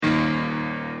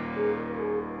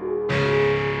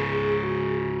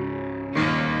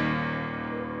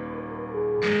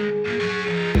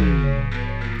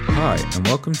Hi, and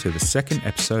welcome to the second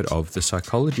episode of the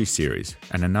Psychology series,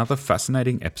 and another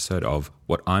fascinating episode of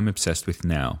What I'm Obsessed With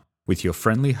Now, with your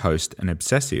friendly host and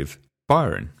obsessive,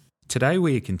 Byron. Today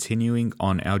we are continuing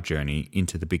on our journey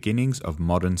into the beginnings of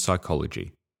modern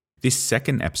psychology. This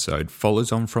second episode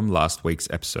follows on from last week's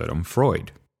episode on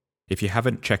Freud. If you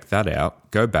haven't checked that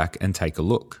out, go back and take a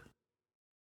look.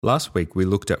 Last week we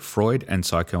looked at Freud and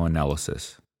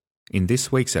psychoanalysis. In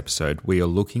this week's episode, we are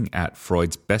looking at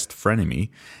Freud's best frenemy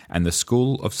and the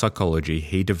school of psychology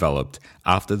he developed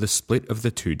after the split of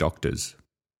the two doctors.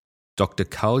 Dr.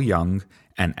 Carl Jung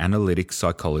and analytic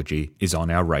psychology is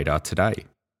on our radar today.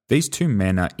 These two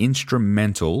men are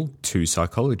instrumental to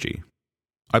psychology.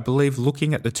 I believe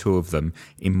looking at the two of them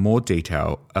in more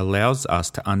detail allows us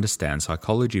to understand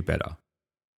psychology better,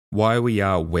 why we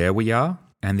are where we are,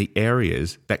 and the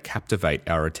areas that captivate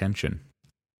our attention.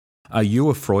 Are you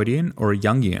a Freudian or a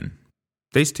Jungian?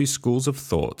 These two schools of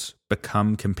thoughts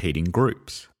become competing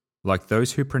groups, like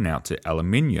those who pronounce it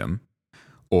aluminium,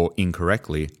 or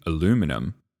incorrectly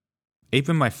aluminum.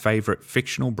 Even my favourite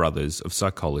fictional brothers of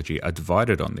psychology are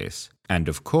divided on this, and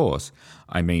of course,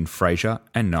 I mean Fraser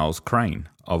and Niles Crane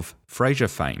of Frasier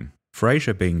fame.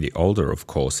 Fraser, being the older, of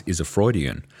course, is a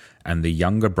Freudian, and the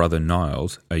younger brother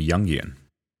Niles a Jungian.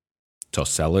 Toss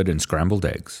salad and scrambled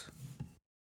eggs.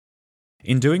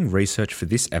 In doing research for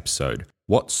this episode,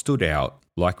 what stood out,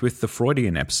 like with the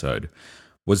Freudian episode,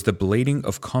 was the bleeding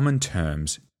of common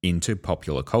terms into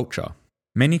popular culture.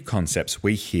 Many concepts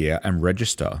we hear and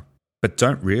register, but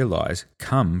don't realise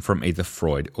come from either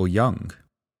Freud or Jung.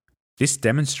 This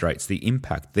demonstrates the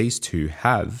impact these two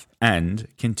have and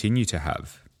continue to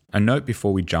have. A note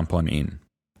before we jump on in.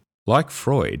 Like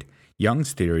Freud,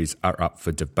 Jung's theories are up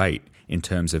for debate in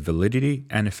terms of validity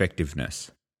and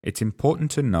effectiveness. It's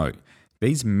important to note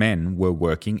these men were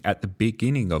working at the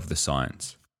beginning of the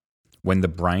science, when the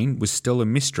brain was still a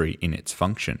mystery in its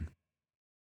function.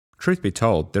 Truth be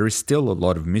told, there is still a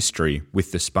lot of mystery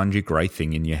with the spongy grey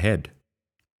thing in your head.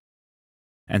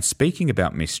 And speaking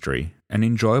about mystery, an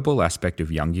enjoyable aspect of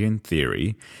Jungian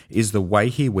theory is the way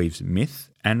he weaves myth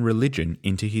and religion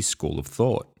into his school of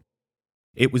thought.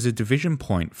 It was a division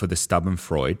point for the stubborn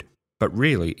Freud, but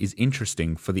really is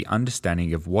interesting for the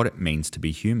understanding of what it means to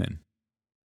be human.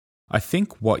 I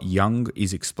think what Jung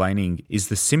is explaining is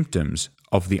the symptoms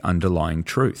of the underlying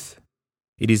truth.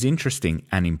 It is interesting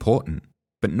and important,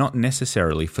 but not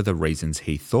necessarily for the reasons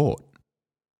he thought.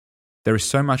 There is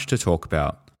so much to talk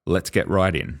about. Let's get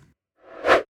right in.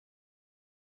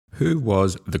 Who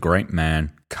was the great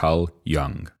man Carl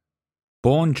Jung?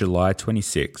 Born July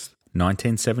 26,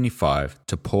 1975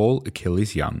 to Paul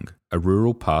Achilles Jung, a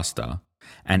rural pastor,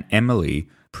 and Emily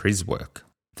Priswerk.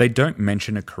 They don't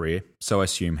mention a career, so I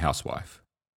assume housewife.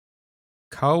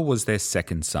 Carl was their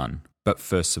second son, but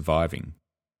first surviving.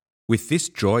 With this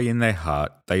joy in their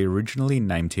heart, they originally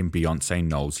named him Beyonce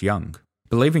Knowles Young.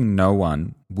 Believing no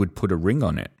one would put a ring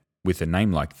on it with a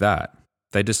name like that,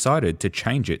 they decided to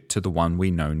change it to the one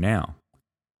we know now,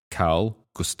 Carl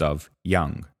Gustav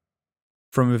Jung.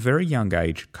 From a very young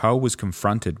age, Carl was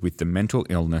confronted with the mental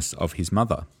illness of his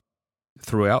mother.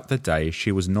 Throughout the day,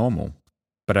 she was normal,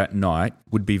 but at night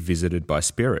would be visited by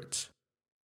spirits.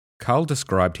 Carl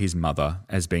described his mother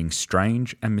as being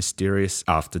strange and mysterious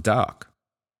after dark.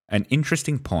 An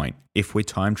interesting point if we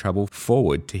time travel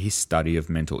forward to his study of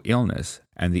mental illness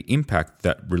and the impact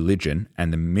that religion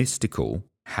and the mystical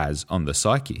has on the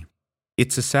psyche.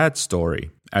 It's a sad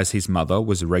story, as his mother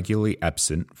was regularly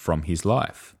absent from his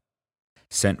life.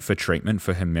 Sent for treatment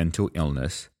for her mental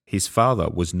illness, his father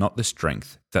was not the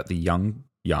strength that the young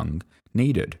Jung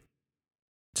needed,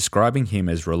 describing him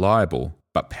as reliable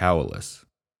but powerless.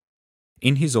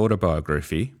 In his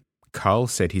autobiography, Carl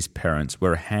said his parents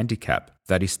were a handicap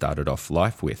that he started off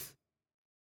life with.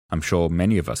 I'm sure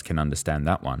many of us can understand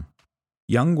that one.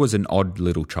 Jung was an odd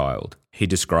little child. He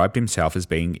described himself as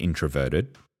being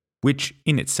introverted, which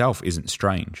in itself isn't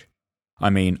strange. I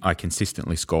mean, I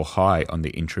consistently score high on the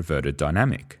introverted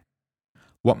dynamic.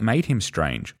 What made him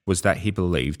strange was that he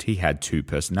believed he had two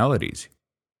personalities.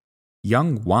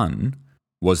 Jung 1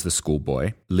 was the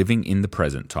schoolboy living in the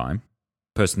present time.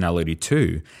 Personality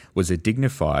 2 was a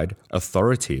dignified,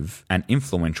 authoritative, and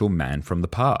influential man from the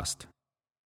past.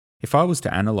 If I was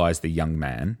to analyse the young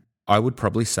man, I would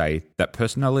probably say that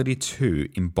personality 2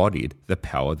 embodied the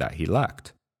power that he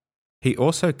lacked. He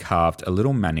also carved a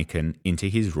little mannequin into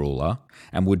his ruler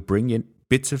and would bring in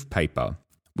bits of paper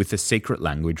with a secret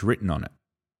language written on it.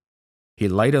 He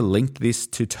later linked this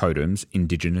to totems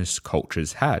indigenous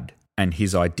cultures had, and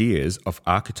his ideas of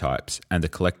archetypes and the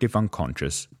collective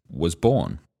unconscious was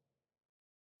born.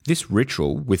 This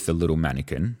ritual with the little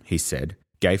mannequin, he said,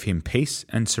 gave him peace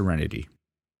and serenity.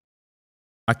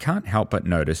 I can't help but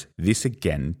notice this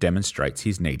again demonstrates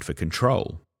his need for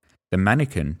control. The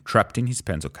mannequin trapped in his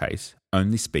pencil case,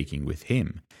 only speaking with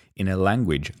him, in a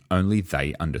language only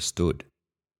they understood.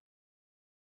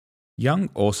 Jung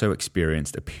also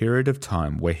experienced a period of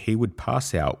time where he would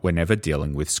pass out whenever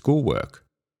dealing with schoolwork.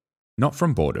 Not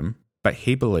from boredom, but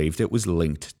he believed it was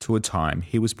linked to a time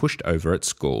he was pushed over at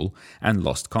school and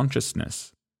lost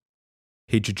consciousness.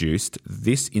 He deduced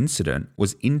this incident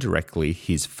was indirectly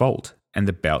his fault, and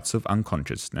the bouts of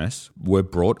unconsciousness were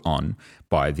brought on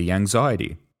by the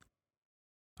anxiety.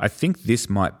 I think this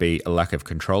might be a lack of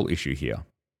control issue here,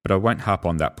 but I won't harp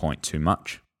on that point too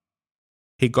much.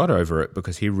 He got over it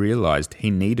because he realized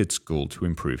he needed school to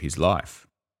improve his life.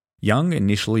 Jung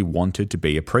initially wanted to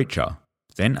be a preacher,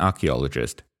 then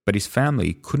archaeologist, but his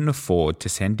family couldn't afford to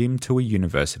send him to a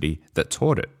university that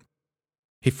taught it.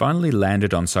 He finally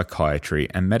landed on psychiatry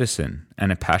and medicine,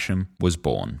 and a passion was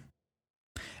born.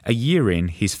 A year in,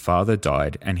 his father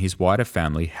died and his wider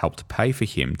family helped pay for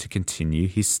him to continue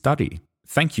his study.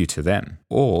 Thank you to them,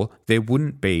 or there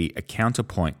wouldn't be a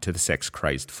counterpoint to the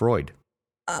sex-crazed Freud.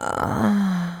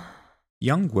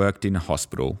 Jung worked in a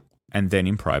hospital and then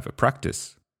in private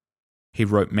practice. He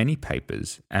wrote many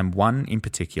papers, and one in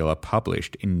particular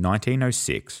published in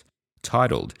 1906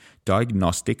 titled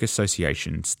Diagnostic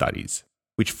Association Studies,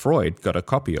 which Freud got a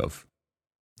copy of.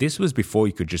 This was before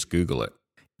you could just Google it.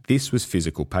 This was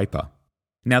physical paper.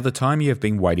 Now the time you have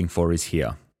been waiting for is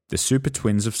here. The super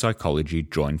twins of psychology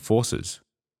joined forces.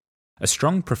 A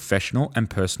strong professional and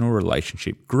personal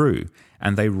relationship grew,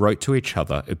 and they wrote to each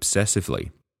other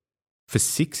obsessively. For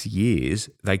 6 years,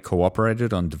 they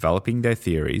cooperated on developing their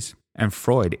theories, and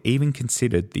Freud even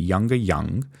considered the younger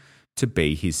Jung to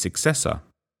be his successor.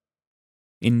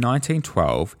 In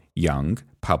 1912, Jung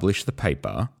published the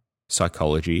paper,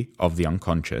 Psychology of the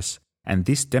Unconscious, and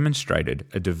this demonstrated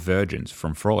a divergence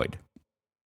from Freud.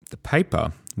 The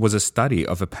paper was a study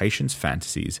of a patient's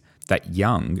fantasies that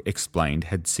Jung explained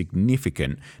had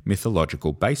significant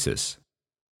mythological basis.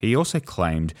 He also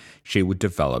claimed she would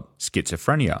develop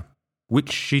schizophrenia,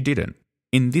 which she didn't.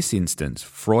 In this instance,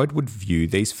 Freud would view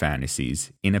these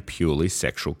fantasies in a purely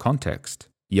sexual context.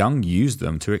 Jung used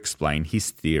them to explain his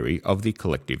theory of the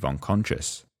collective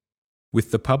unconscious.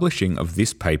 With the publishing of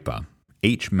this paper,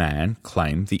 each man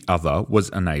claimed the other was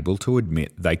unable to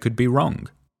admit they could be wrong.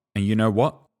 And you know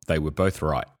what? They were both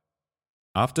right.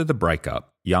 After the breakup,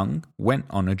 Jung went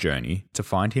on a journey to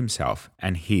find himself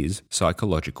and his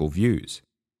psychological views.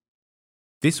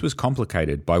 This was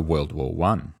complicated by World War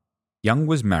I. Jung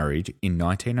was married in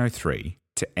 1903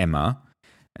 to Emma,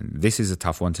 and this is a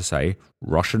tough one to say,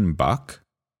 Rauschenbach,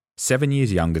 7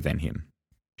 years younger than him.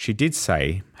 She did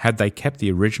say, had they kept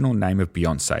the original name of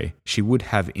Beyoncé, she would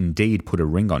have indeed put a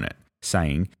ring on it,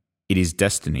 saying, "It is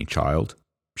destiny, child."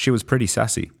 She was pretty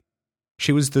sassy.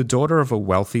 She was the daughter of a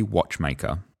wealthy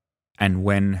watchmaker, and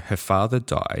when her father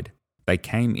died, they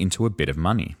came into a bit of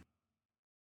money.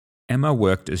 Emma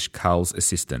worked as Carl's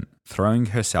assistant, throwing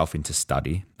herself into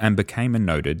study, and became a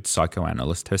noted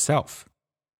psychoanalyst herself.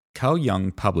 Carl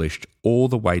Jung published all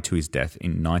the way to his death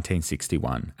in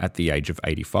 1961 at the age of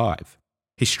 85.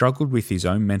 He struggled with his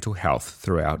own mental health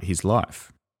throughout his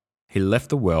life. He left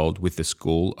the world with the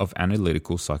School of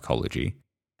Analytical Psychology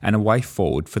and a way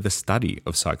forward for the study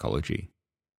of psychology.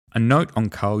 A note on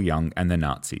Carl Jung and the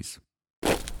Nazis.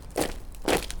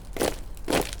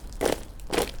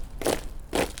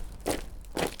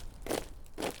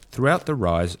 Throughout the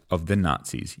rise of the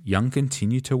Nazis, Jung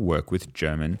continued to work with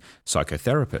German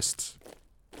psychotherapists,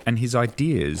 and his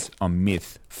ideas on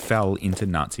myth fell into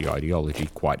Nazi ideology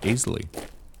quite easily.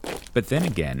 But then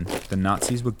again, the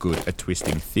Nazis were good at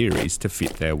twisting theories to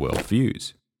fit their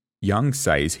worldviews. Jung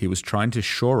says he was trying to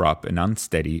shore up an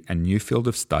unsteady and new field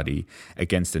of study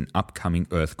against an upcoming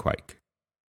earthquake.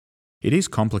 It is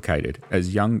complicated,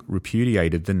 as Jung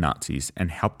repudiated the Nazis and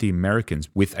helped the Americans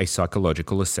with a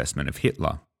psychological assessment of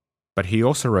Hitler. But he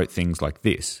also wrote things like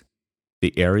this: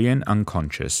 the Aryan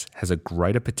unconscious has a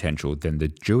greater potential than the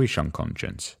Jewish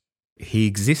unconscious. He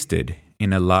existed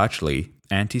in a largely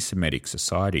anti-Semitic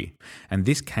society, and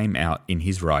this came out in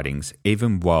his writings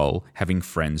even while having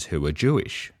friends who were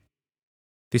Jewish.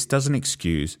 This doesn't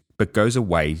excuse, but goes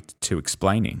away to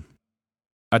explaining.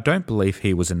 I don't believe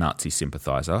he was a Nazi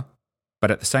sympathizer,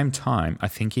 but at the same time, I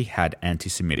think he had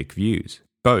anti-Semitic views.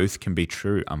 Both can be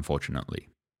true, unfortunately.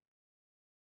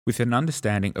 With an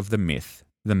understanding of the myth,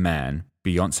 the man,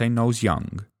 Beyoncé knows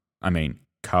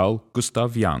Carl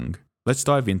Gustav Jung, let's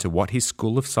dive into what his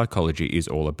school of psychology is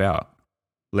all about.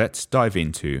 let's dive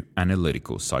into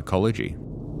analytical psychology.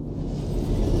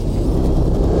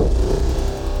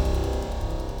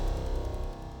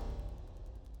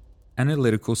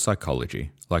 Analytical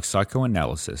psychology, like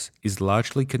psychoanalysis, is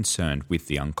largely concerned with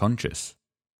the unconscious.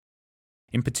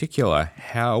 In particular,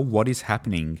 how what is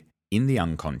happening in the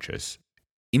unconscious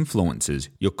influences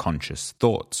your conscious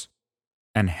thoughts,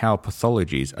 and how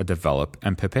pathologies are developed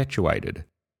and perpetuated.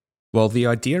 While the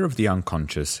idea of the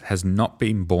unconscious has not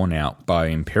been borne out by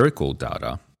empirical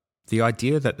data, the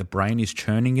idea that the brain is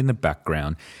churning in the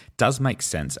background does make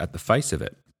sense at the face of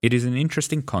it. It is an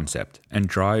interesting concept and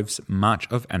drives much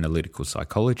of analytical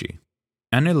psychology.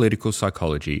 Analytical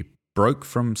psychology broke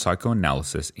from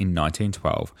psychoanalysis in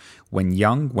 1912 when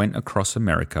Jung went across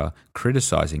America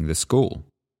criticizing the school.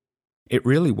 It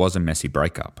really was a messy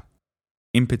breakup.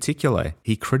 In particular,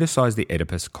 he criticized the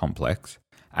Oedipus complex,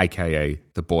 aka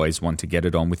the boys want to get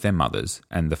it on with their mothers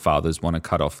and the fathers want to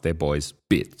cut off their boys'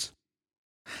 bits,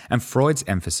 and Freud's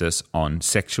emphasis on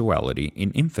sexuality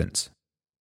in infants.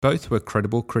 Both were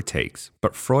credible critiques,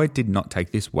 but Freud did not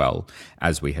take this well,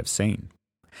 as we have seen,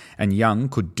 and Jung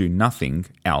could do nothing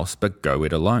else but go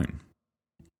it alone.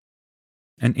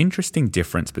 An interesting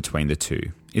difference between the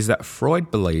two is that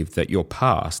Freud believed that your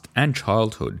past and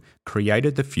childhood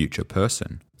created the future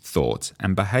person, thoughts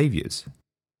and behaviours.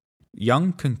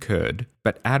 Jung concurred,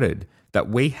 but added that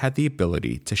we had the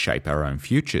ability to shape our own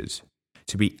futures,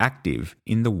 to be active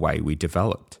in the way we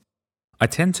developed. I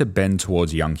tend to bend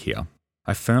towards Jung here.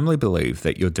 I firmly believe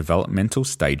that your developmental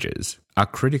stages are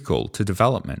critical to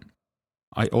development.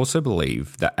 I also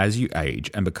believe that as you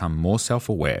age and become more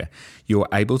self-aware, you are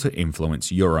able to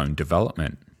influence your own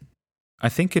development. I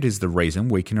think it is the reason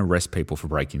we can arrest people for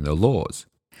breaking the laws.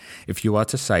 If you are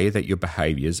to say that your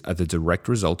behaviours are the direct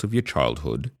result of your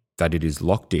childhood, that it is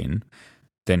locked in,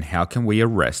 then how can we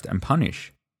arrest and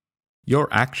punish? Your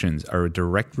actions are a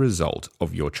direct result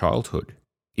of your childhood.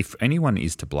 If anyone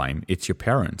is to blame, it's your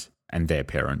parents and their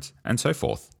parents, and so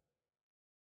forth.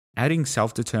 Adding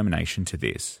self-determination to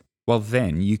this, well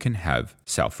then you can have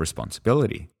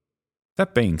self-responsibility.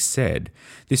 That being said,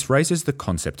 this raises the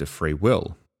concept of free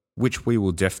will, which we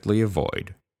will deftly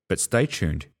avoid, but stay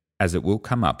tuned as it will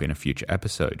come up in a future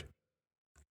episode.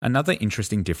 Another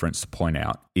interesting difference to point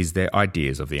out is their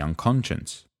ideas of the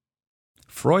unconscious.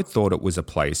 Freud thought it was a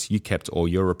place you kept all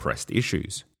your repressed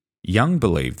issues. Jung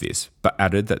believed this, but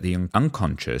added that the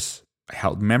unconscious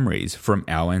held memories from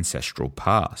our ancestral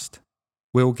past.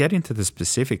 We will get into the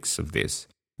specifics of this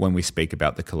when we speak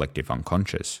about the collective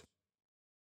unconscious.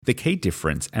 The key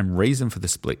difference and reason for the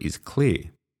split is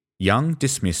clear. Jung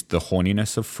dismissed the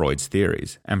horniness of Freud's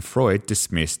theories, and Freud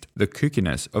dismissed the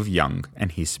kookiness of Jung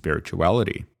and his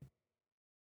spirituality.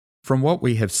 From what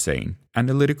we have seen,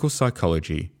 analytical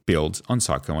psychology builds on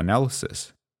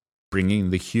psychoanalysis,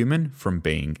 bringing the human from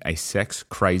being a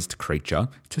sex-crazed creature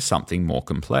to something more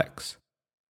complex.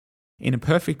 In a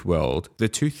perfect world, the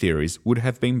two theories would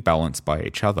have been balanced by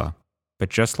each other, but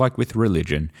just like with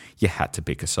religion, you had to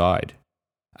pick a side.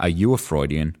 Are you a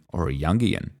Freudian or a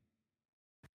Jungian?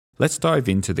 Let's dive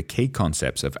into the key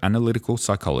concepts of analytical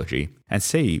psychology and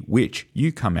see which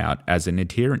you come out as an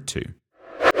adherent to.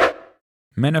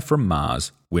 Men are from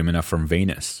Mars, women are from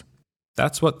Venus.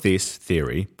 That's what this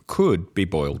theory could be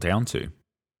boiled down to.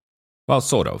 Well,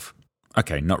 sort of.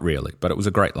 Okay, not really, but it was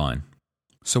a great line.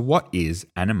 So what is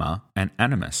anima and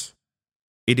animus?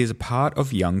 It is a part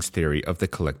of Jung's theory of the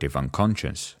collective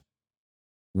unconscious,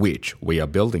 which we are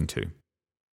building to.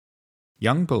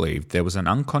 Jung believed there was an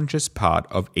unconscious part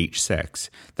of each sex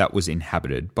that was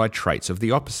inhabited by traits of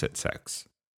the opposite sex.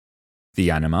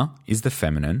 The anima is the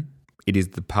feminine. It is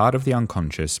the part of the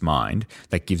unconscious mind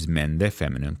that gives men their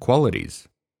feminine qualities.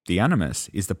 The animus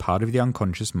is the part of the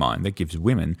unconscious mind that gives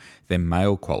women their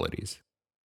male qualities.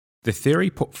 The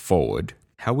theory put forward,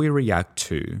 how we react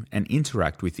to and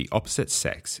interact with the opposite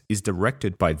sex, is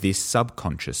directed by this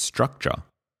subconscious structure.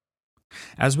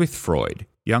 As with Freud,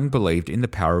 Jung believed in the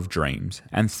power of dreams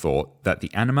and thought that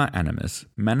the anima animus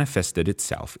manifested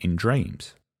itself in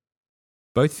dreams.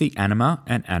 Both the anima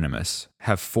and animus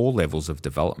have 4 levels of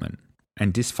development,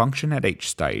 and dysfunction at each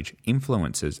stage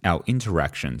influences our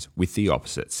interactions with the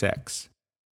opposite sex.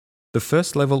 The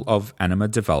first level of anima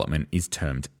development is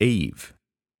termed Eve.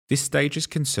 This stage is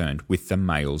concerned with the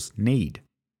male's need,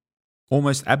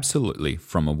 almost absolutely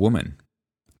from a woman.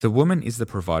 The woman is the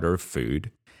provider of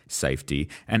food, safety,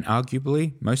 and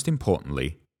arguably, most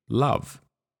importantly, love.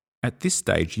 At this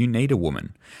stage, you need a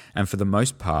woman, and for the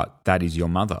most part, that is your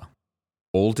mother.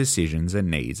 All decisions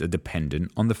and needs are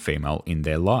dependent on the female in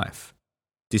their life.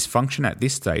 Dysfunction at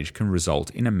this stage can result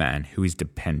in a man who is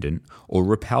dependent or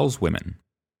repels women.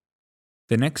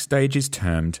 The next stage is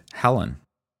termed Helen.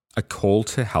 a call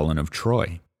to Helen of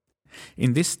Troy.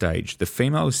 In this stage, the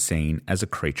female is seen as a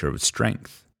creature of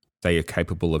strength. They are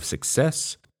capable of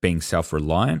success, being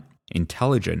self-reliant,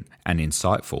 intelligent, and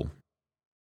insightful.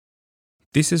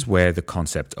 This is where the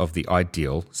concept of the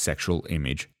ideal sexual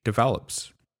image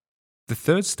develops. The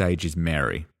third stage is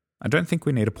Mary. I don't think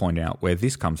we need to point out where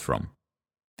this comes from.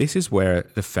 This is where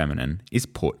the feminine is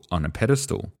put on a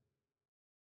pedestal.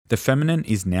 The feminine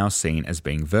is now seen as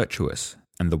being virtuous,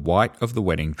 and the white of the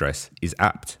wedding dress is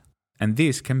apt, and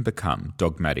this can become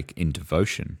dogmatic in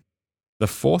devotion. The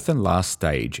fourth and last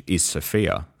stage is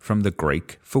Sophia, from the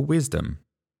Greek for wisdom.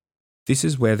 This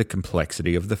is where the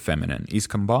complexity of the feminine is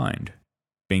combined,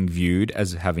 being viewed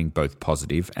as having both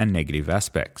positive and negative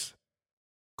aspects.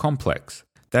 Complex,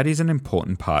 that is an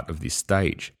important part of this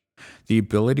stage, the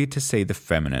ability to see the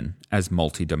feminine as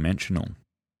multidimensional.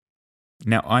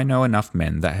 Now, I know enough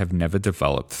men that have never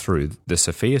developed through the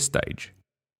Sophia stage.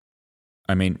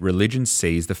 I mean, religion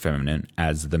sees the feminine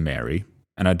as the Mary,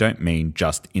 and I don't mean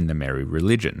just in the Mary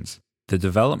religions. The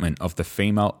development of the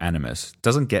female animus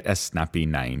doesn't get as snappy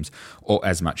names or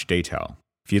as much detail.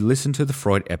 If you listen to the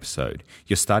Freud episode,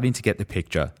 you're starting to get the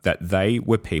picture that they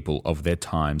were people of their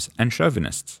times and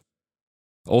chauvinists.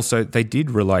 Also, they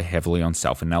did rely heavily on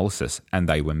self-analysis, and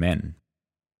they were men.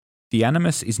 The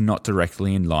animus is not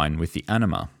directly in line with the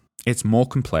anima. It's more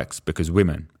complex because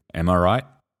women, am I right?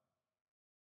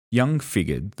 Jung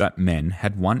figured that men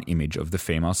had one image of the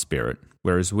female spirit,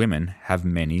 whereas women have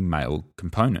many male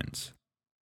components.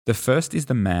 The first is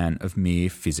the man of mere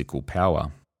physical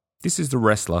power. This is the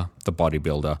wrestler, the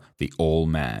bodybuilder, the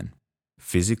all-man,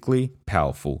 physically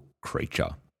powerful creature.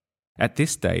 At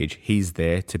this stage, he's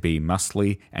there to be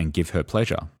muscly and give her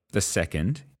pleasure. The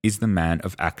second is the man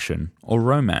of action or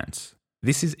romance.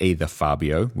 This is either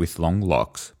Fabio with long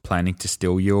locks, planning to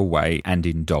steal you away and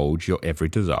indulge your every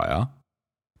desire,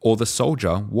 or the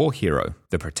soldier war hero,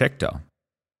 the protector.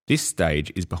 This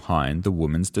stage is behind the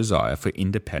woman's desire for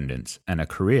independence and a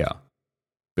career,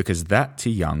 because that to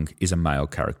Jung is a male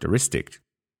characteristic.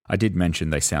 I did mention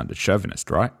they sounded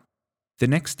chauvinist, right? The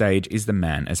next stage is the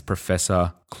man as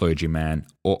professor, clergyman,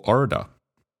 or orator.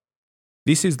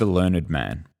 This is the learned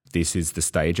man. This is the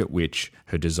stage at which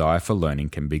her desire for learning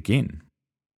can begin.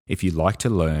 If you like to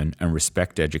learn and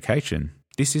respect education,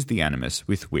 this is the animus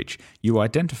with which you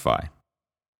identify.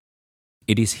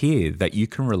 It is here that you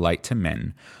can relate to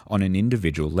men on an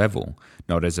individual level,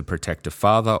 not as a protective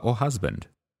father or husband.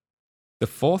 The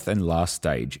fourth and last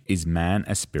stage is man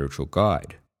as spiritual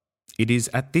guide. It is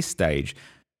at this stage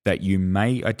that you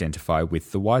may identify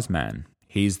with the wise man.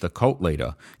 He is the cult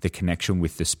leader, the connection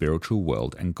with the spiritual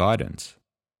world and guidance.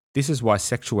 This is why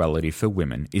sexuality for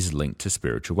women is linked to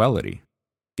spirituality.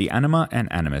 The anima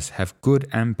and animus have good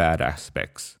and bad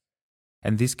aspects,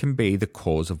 and this can be the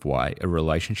cause of why a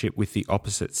relationship with the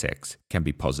opposite sex can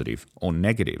be positive or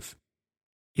negative.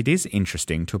 It is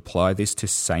interesting to apply this to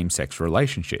same-sex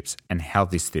relationships and how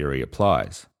this theory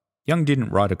applies. Jung didn't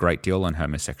write a great deal on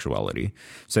homosexuality,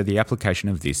 so the application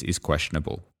of this is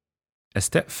questionable. A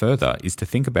step further is to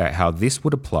think about how this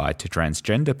would apply to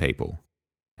transgender people.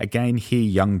 Again, here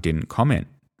Jung didn't comment.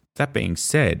 That being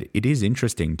said, it is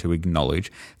interesting to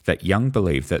acknowledge that Jung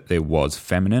believed that there was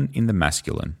feminine in the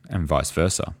masculine and vice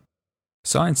versa.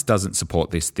 Science doesn't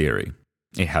support this theory.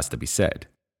 It has to be said.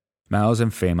 Males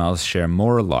and females share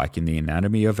more alike in the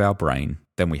anatomy of our brain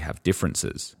than we have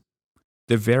differences.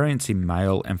 The variance in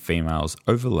male and females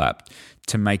overlapped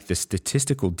to make the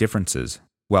statistical differences,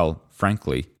 well,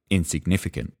 frankly,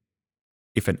 insignificant.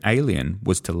 If an alien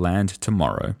was to land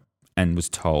tomorrow and was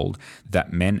told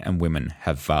that men and women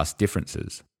have vast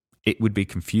differences, it would be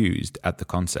confused at the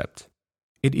concept.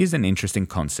 It is an interesting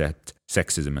concept,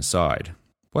 sexism aside.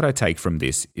 What I take from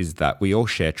this is that we all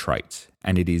share traits,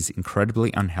 and it is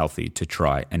incredibly unhealthy to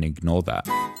try and ignore that.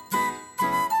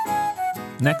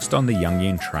 Next on the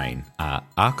Jungian train are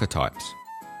archetypes.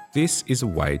 This is a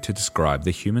way to describe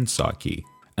the human psyche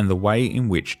and the way in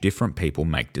which different people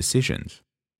make decisions.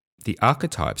 The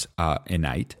archetypes are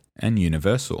innate and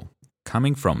universal,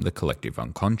 coming from the collective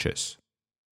unconscious.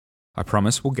 I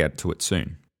promise we'll get to it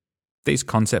soon. These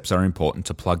concepts are important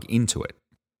to plug into it.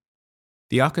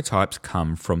 The archetypes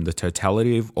come from the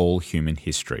totality of all human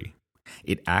history.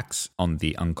 It acts on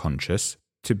the unconscious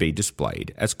to be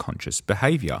displayed as conscious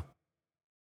behaviour.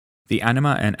 The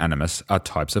anima and animus are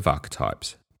types of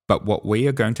archetypes, but what we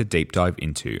are going to deep dive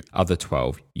into are the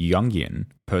 12 Jungian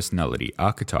personality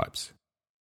archetypes.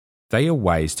 They are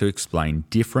ways to explain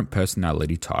different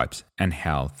personality types and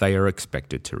how they are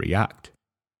expected to react.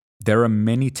 There are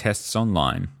many tests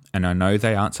online, and I know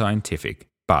they aren't scientific,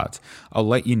 but I'll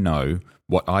let you know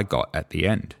what I got at the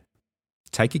end.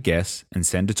 take a guess and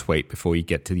send a tweet before you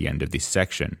get to the end of this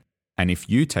section. And if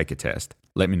you take a test,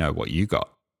 let me know what you got.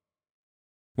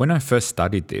 When I first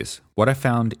studied this, what I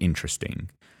found interesting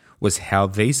was how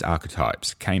these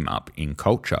archetypes came up in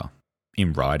culture.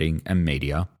 In writing and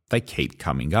media, they keep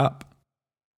coming up.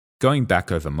 Going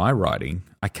back over my writing,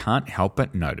 I can't help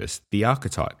but notice the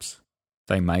archetypes.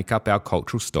 They make up our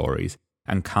cultural stories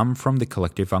and come from the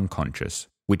collective unconscious,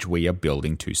 which we are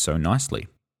building to so nicely.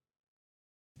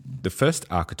 The first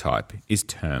archetype is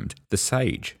termed the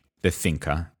sage, the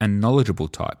thinker and knowledgeable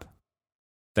type.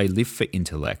 They live for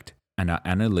intellect and are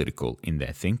analytical in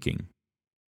their thinking.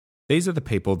 These are the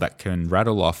people that can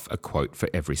rattle off a quote for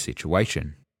every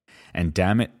situation. And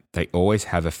damn it, they always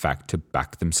have a fact to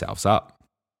back themselves up.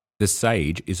 The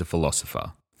sage is a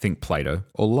philosopher. Think Plato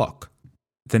or Locke.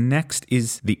 The next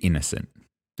is the innocent,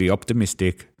 the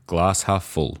optimistic, glass half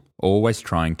full, always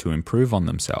trying to improve on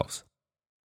themselves.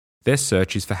 Their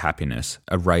search is for happiness,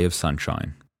 a ray of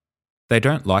sunshine. They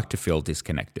don't like to feel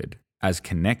disconnected, as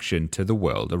connection to the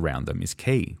world around them is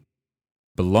key.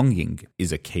 Belonging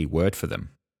is a key word for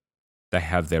them. They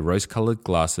have their rose-coloured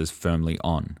glasses firmly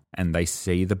on, and they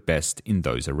see the best in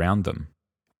those around them.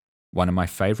 One of my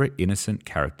favourite innocent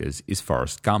characters is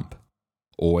Forrest Gump.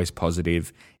 Always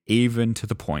positive, even to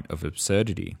the point of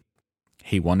absurdity.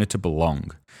 He wanted to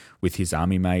belong with his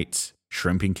army mates,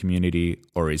 shrimping community,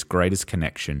 or his greatest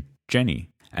connection, Jenny,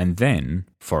 and then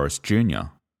Forrest Jr.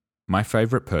 My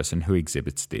favourite person who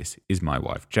exhibits this is my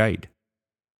wife Jade.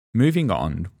 Moving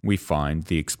on, we find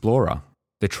the explorer,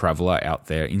 the traveller out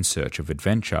there in search of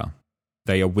adventure.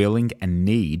 They are willing and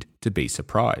need to be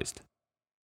surprised.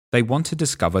 They want to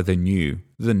discover the new,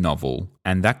 the novel,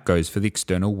 and that goes for the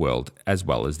external world as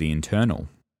well as the internal.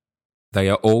 They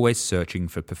are always searching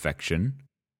for perfection,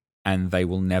 and they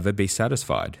will never be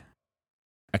satisfied.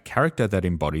 A character that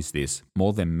embodies this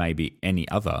more than maybe any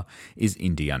other is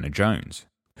Indiana Jones.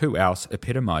 Who else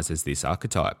epitomizes this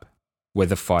archetype?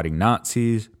 Whether fighting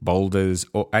Nazis, boulders,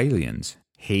 or aliens,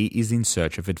 he is in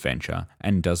search of adventure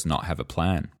and does not have a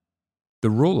plan. The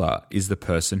ruler is the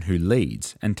person who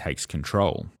leads and takes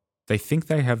control. They think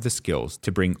they have the skills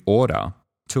to bring order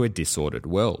to a disordered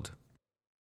world.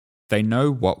 They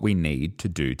know what we need to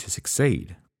do to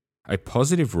succeed. A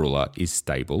positive ruler is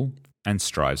stable and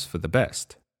strives for the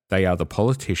best. They are the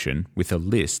politician with a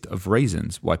list of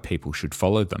reasons why people should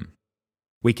follow them.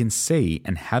 We can see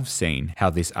and have seen how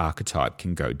this archetype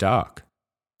can go dark.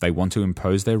 They want to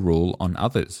impose their rule on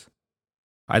others.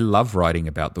 I love writing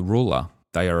about the ruler.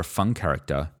 They are a fun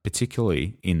character,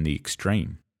 particularly in the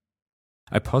extreme.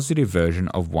 A positive version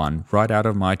of one right out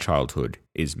of my childhood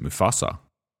is Mufasa.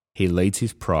 He leads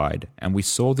his pride, and we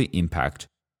saw the impact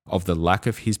of the lack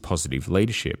of his positive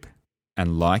leadership.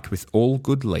 And like with all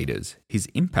good leaders, his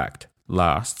impact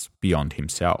lasts beyond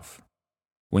himself.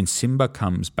 When Simba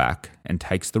comes back and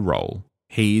takes the role,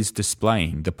 he is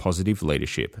displaying the positive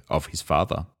leadership of his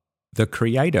father. The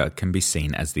creator can be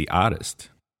seen as the artist.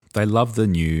 They love the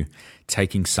new,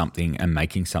 taking something and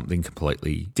making something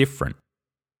completely different.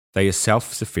 They are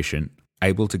self-sufficient,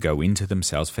 able to go into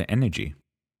themselves for energy.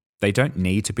 They don't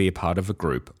need to be a part of a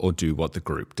group or do what the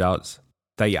group does.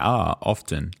 They are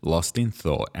often lost in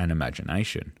thought and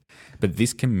imagination, but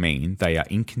this can mean they are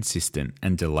inconsistent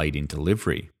and delayed in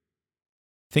delivery.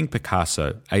 Think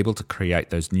Picasso, able to create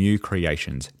those new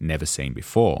creations never seen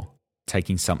before,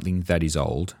 taking something that is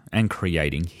old and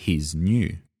creating his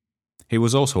new. He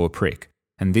was also a prick,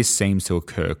 and this seems to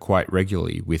occur quite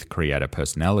regularly with creator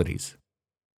personalities.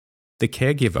 The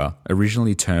caregiver,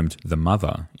 originally termed the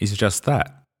mother, is just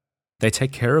that. They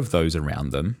take care of those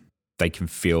around them. They can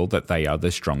feel that they are the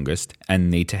strongest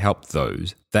and need to help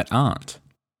those that aren't.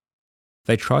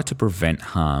 They try to prevent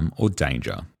harm or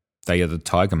danger. They are the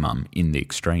tiger mum in the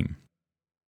extreme.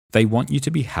 They want you to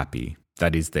be happy,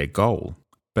 that is their goal.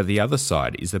 But the other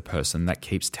side is the person that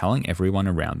keeps telling everyone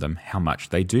around them how much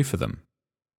they do for them.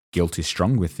 Guilt is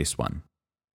strong with this one.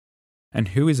 And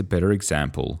who is a better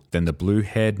example than the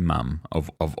blue-haired mum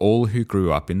of all who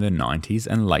grew up in the 90s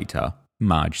and later,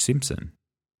 Marge Simpson?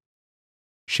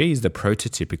 She is the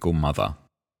prototypical mother.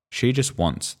 She just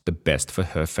wants the best for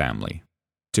her family,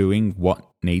 doing what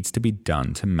needs to be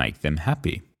done to make them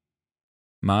happy.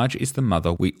 Marge is the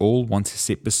mother we all want to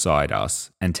sit beside us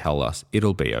and tell us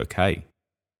it'll be okay.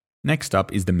 Next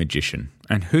up is the magician,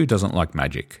 and who doesn't like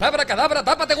magic? Abracadabra,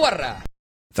 tápate guarra!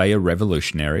 They are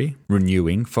revolutionary,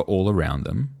 renewing for all around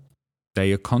them.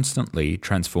 They are constantly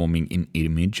transforming in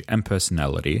image and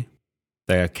personality.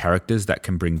 They are characters that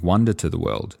can bring wonder to the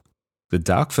world. The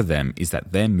dark for them is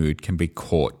that their mood can be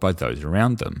caught by those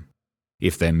around them.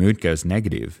 If their mood goes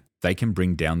negative, they can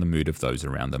bring down the mood of those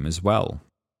around them as well.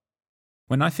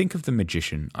 When I think of the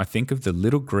magician, I think of the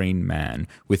little green man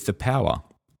with the power,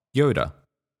 Yoda.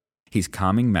 His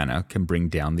calming manner can bring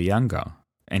down the younger,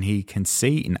 and he can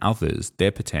see in others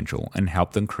their potential and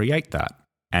help them create that.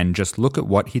 And just look at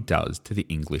what he does to the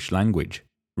English language.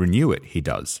 Renew it, he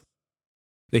does.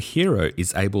 The hero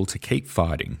is able to keep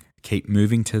fighting, keep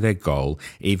moving to their goal,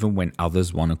 even when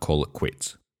others want to call it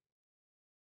quits.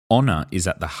 Honor is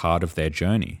at the heart of their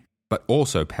journey, but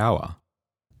also power.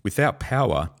 Without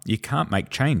power, you can't make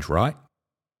change, right?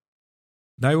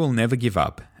 They will never give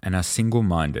up and are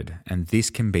single-minded, and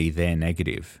this can be their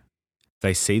negative.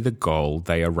 They see the goal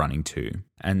they are running to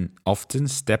and often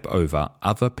step over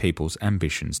other people's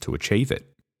ambitions to achieve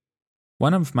it.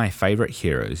 One of my favourite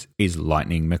heroes is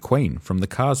Lightning McQueen from the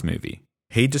Cars movie.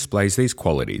 He displays these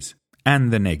qualities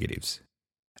and the negatives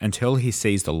until he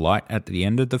sees the light at the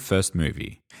end of the first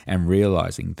movie and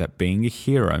realising that being a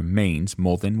hero means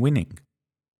more than winning.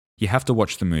 You have to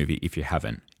watch the movie if you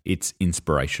haven't. It's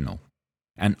inspirational.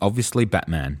 And obviously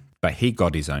Batman, but he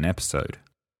got his own episode.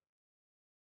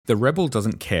 The rebel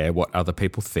doesn't care what other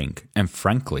people think and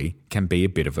frankly can be a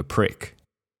bit of a prick.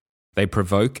 They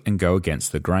provoke and go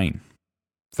against the grain.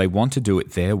 They want to do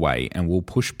it their way and will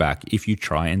push back if you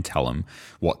try and tell them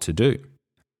what to do.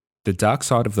 The dark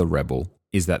side of the rebel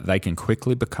is that they can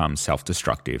quickly become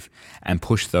self-destructive and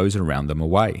push those around them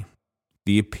away.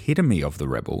 The epitome of the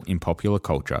rebel in popular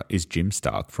culture is Jim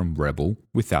Stark from Rebel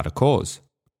Without a Cause.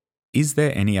 Is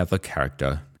there any other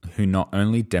character who not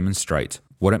only demonstrates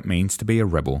what it means to be a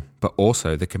rebel, but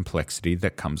also the complexity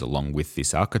that comes along with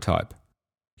this archetype?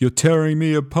 You're tearing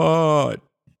me apart!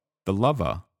 The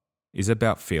lover is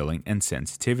about feeling and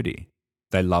sensitivity.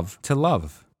 They love to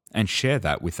love and share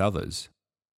that with others.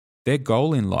 Their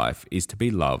goal in life is to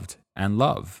be loved and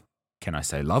love. Can I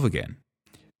say love again?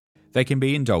 They can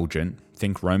be indulgent,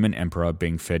 think Roman emperor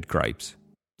being fed grapes.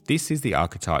 This is the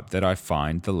archetype that I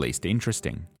find the least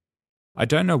interesting. I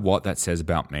don't know what that says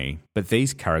about me, but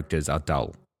these characters are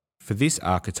dull. For this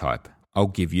archetype, I'll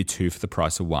give you two for the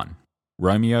price of one,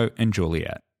 Romeo and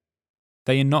Juliet.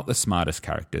 They are not the smartest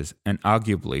characters, and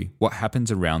arguably what happens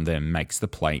around them makes the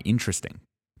play interesting,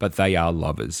 but they are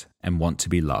lovers and want to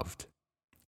be loved.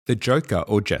 The joker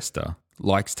or jester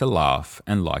likes to laugh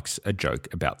and likes a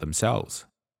joke about themselves.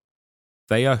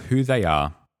 They are who they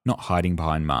are, not hiding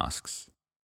behind masks.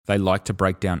 They like to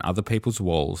break down other people's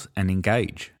walls and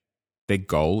engage. Their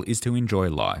goal is to enjoy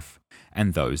life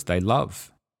and those they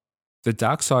love. The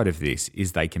dark side of this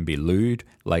is they can be lewd,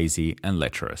 lazy, and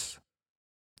lecherous.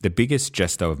 The biggest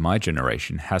jester of my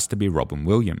generation has to be Robin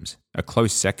Williams, a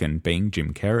close second being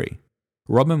Jim Carrey.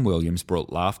 Robin Williams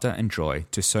brought laughter and joy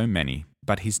to so many,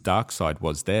 but his dark side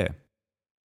was there.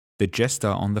 The jester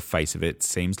on the face of it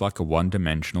seems like a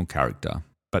one-dimensional character,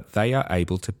 but they are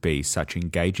able to be such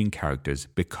engaging characters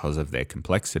because of their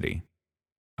complexity.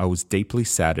 I was deeply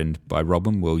saddened by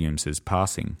Robin Williams'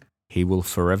 passing. He will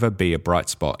forever be a bright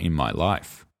spot in my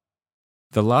life.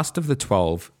 The last of the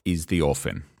 12 is the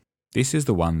orphan. This is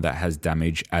the one that has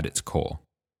damage at its core.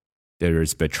 There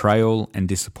is betrayal and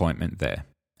disappointment there,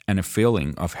 and a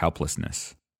feeling of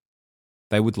helplessness.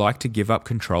 They would like to give up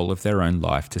control of their own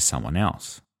life to someone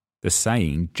else. The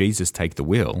saying, Jesus take the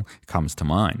wheel, comes to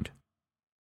mind.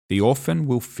 The orphan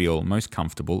will feel most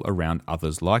comfortable around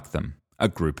others like them, a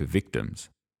group of victims.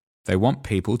 They want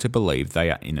people to believe they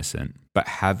are innocent, but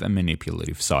have a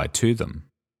manipulative side to them.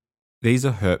 These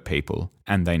are hurt people,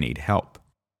 and they need help.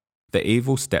 The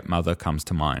evil stepmother comes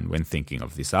to mind when thinking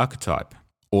of this archetype,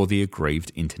 or the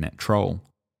aggrieved internet troll.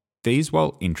 These,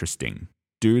 while interesting,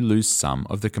 do lose some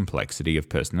of the complexity of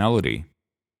personality.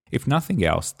 If nothing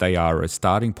else, they are a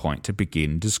starting point to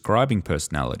begin describing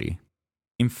personality.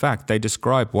 In fact, they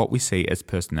describe what we see as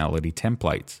personality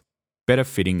templates, better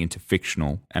fitting into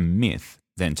fictional and myth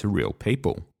than to real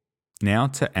people. Now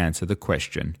to answer the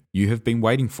question you have been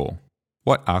waiting for.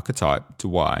 What archetype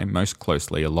do I most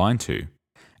closely align to?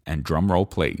 And drum roll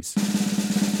please.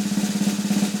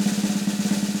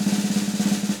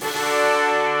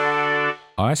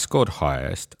 I scored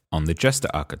highest on the jester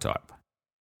archetype.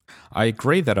 I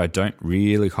agree that I don't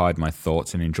really hide my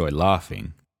thoughts and enjoy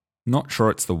laughing. Not sure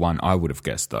it's the one I would have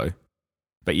guessed though.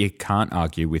 But you can't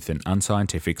argue with an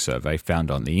unscientific survey found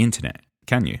on the internet,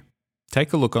 can you?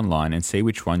 Take a look online and see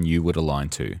which one you would align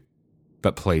to.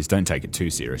 But please don't take it too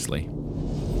seriously.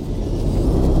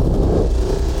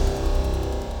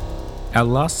 Our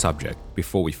last subject,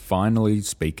 before we finally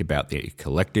speak about the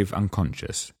collective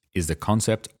unconscious, is the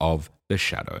concept of the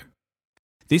shadow.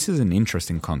 This is an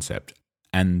interesting concept,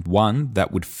 and one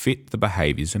that would fit the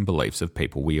behaviours and beliefs of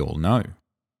people we all know.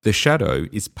 The shadow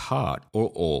is part or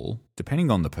all,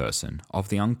 depending on the person, of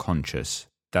the unconscious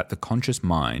that the conscious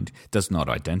mind does not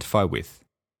identify with.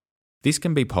 This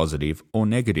can be positive or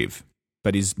negative,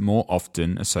 but is more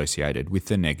often associated with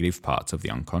the negative parts of the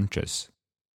unconscious.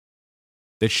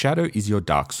 The shadow is your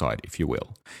dark side, if you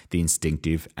will, the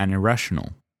instinctive and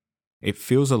irrational. It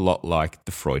feels a lot like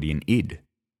the Freudian id,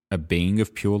 a being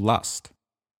of pure lust.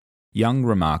 Jung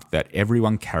remarked that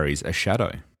everyone carries a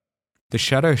shadow. The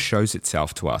shadow shows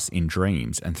itself to us in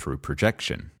dreams and through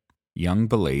projection. Jung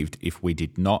believed if we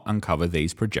did not uncover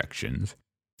these projections,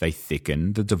 they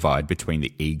thicken the divide between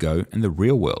the ego and the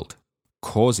real world,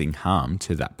 causing harm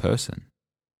to that person.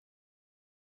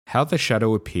 How the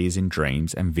shadow appears in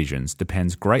dreams and visions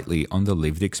depends greatly on the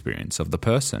lived experience of the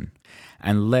person,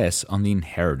 and less on the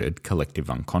inherited collective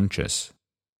unconscious.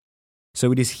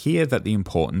 So it is here that the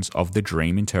importance of the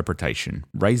dream interpretation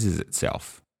raises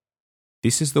itself.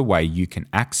 This is the way you can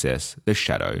access the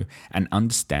shadow and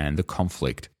understand the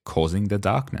conflict causing the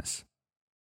darkness.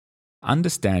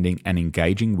 Understanding and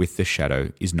engaging with the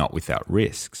shadow is not without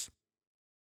risks.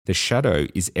 The shadow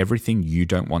is everything you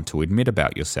don't want to admit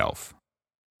about yourself.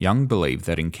 Jung believed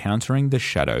that encountering the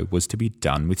shadow was to be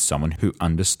done with someone who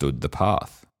understood the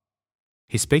path.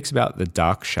 He speaks about the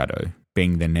dark shadow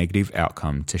being the negative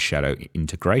outcome to shadow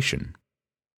integration.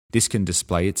 This can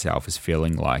display itself as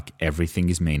feeling like everything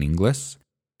is meaningless,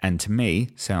 and to me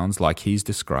sounds like he's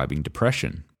describing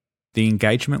depression. The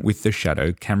engagement with the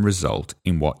shadow can result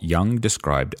in what Jung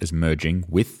described as merging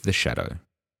with the shadow.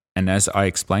 And as I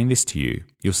explain this to you,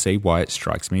 you'll see why it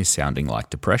strikes me as sounding like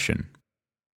depression.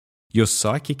 Your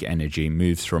psychic energy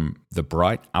moves from the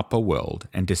bright upper world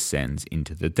and descends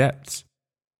into the depths.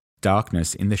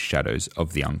 Darkness in the shadows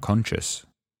of the unconscious.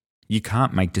 You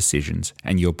can't make decisions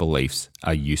and your beliefs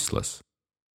are useless.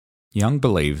 Jung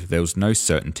believed there was no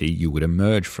certainty you would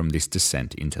emerge from this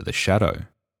descent into the shadow.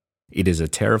 It is a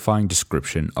terrifying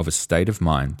description of a state of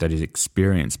mind that is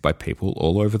experienced by people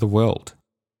all over the world.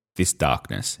 This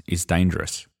darkness is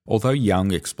dangerous. Although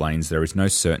Jung explains there is no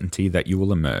certainty that you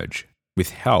will emerge,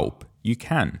 with help, you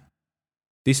can.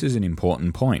 This is an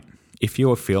important point. If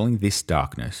you are feeling this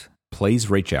darkness, please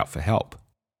reach out for help.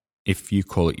 If you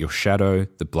call it your shadow,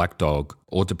 the black dog,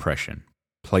 or depression,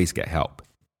 please get help.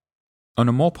 On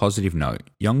a more positive note,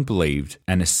 Jung believed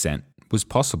an ascent was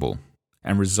possible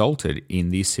and resulted in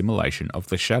the assimilation of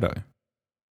the shadow.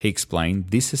 He explained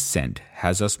this ascent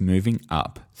has us moving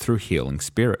up through healing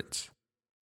spirits.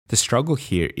 The struggle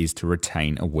here is to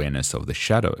retain awareness of the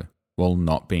shadow while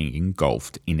not being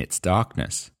engulfed in its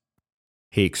darkness.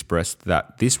 He expressed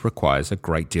that this requires a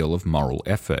great deal of moral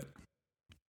effort.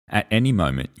 At any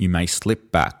moment, you may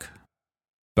slip back,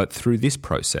 but through this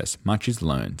process, much is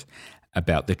learned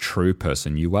about the true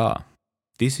person you are.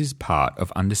 This is part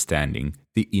of understanding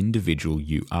the individual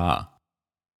you are.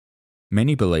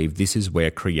 Many believe this is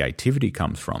where creativity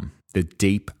comes from, the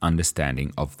deep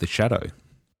understanding of the shadow.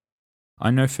 I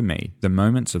know for me, the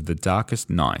moments of the darkest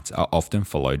nights are often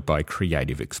followed by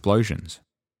creative explosions.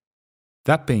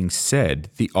 That being said,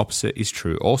 the opposite is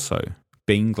true also,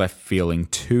 being left feeling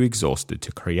too exhausted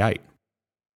to create.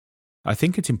 I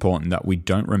think it's important that we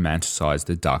don't romanticize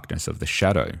the darkness of the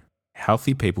shadow.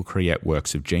 Healthy people create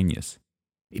works of genius.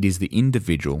 It is the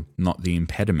individual, not the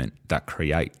impediment, that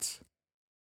creates.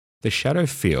 The shadow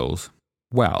feels,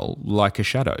 well, like a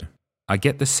shadow. I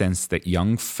get the sense that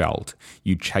Jung felt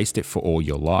you chased it for all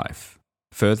your life,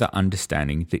 further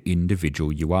understanding the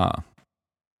individual you are.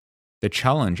 The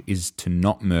challenge is to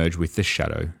not merge with the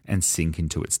shadow and sink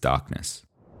into its darkness.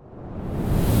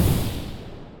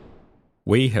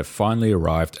 We have finally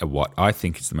arrived at what I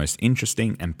think is the most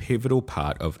interesting and pivotal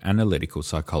part of analytical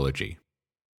psychology.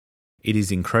 It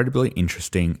is incredibly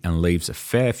interesting and leaves a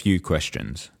fair few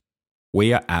questions.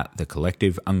 We are at the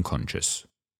collective unconscious.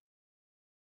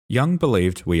 Jung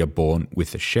believed we are born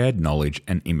with a shared knowledge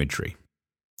and imagery.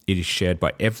 It is shared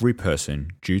by every person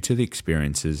due to the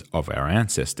experiences of our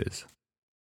ancestors.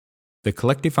 The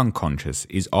collective unconscious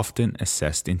is often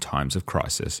assessed in times of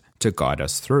crisis to guide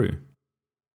us through.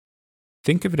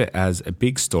 Think of it as a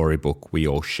big storybook we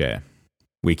all share.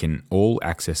 We can all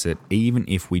access it even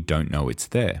if we don't know it's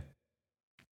there.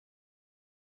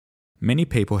 Many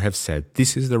people have said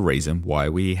this is the reason why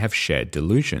we have shared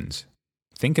delusions.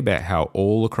 Think about how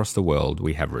all across the world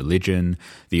we have religion,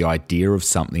 the idea of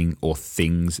something or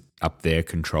things up there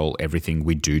control everything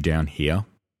we do down here.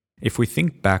 If we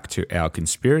think back to our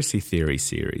conspiracy theory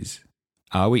series,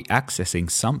 are we accessing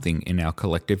something in our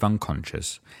collective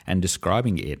unconscious and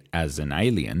describing it as an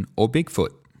alien or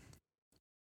Bigfoot?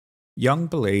 Jung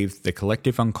believed the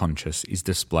collective unconscious is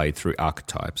displayed through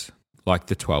archetypes, like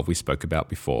the 12 we spoke about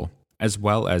before, as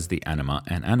well as the anima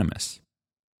and animus.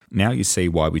 Now you see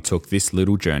why we took this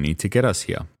little journey to get us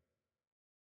here.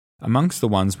 Amongst the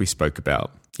ones we spoke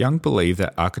about, Jung believed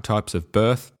that archetypes of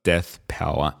birth, death,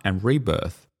 power, and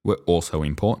rebirth were also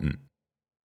important.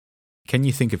 Can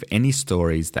you think of any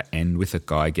stories that end with a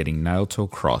guy getting nailed to a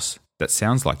cross that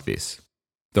sounds like this?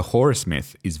 The Horus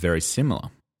myth is very similar,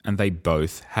 and they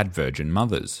both had virgin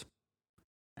mothers.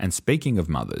 And speaking of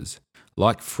mothers,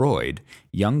 like Freud,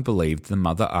 Jung believed the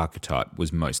mother archetype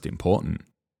was most important.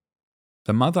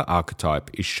 The mother archetype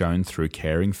is shown through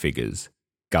caring figures,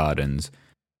 gardens,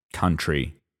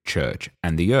 country, church,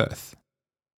 and the earth.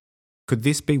 Could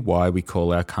this be why we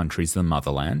call our countries the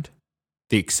motherland?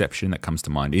 The exception that comes to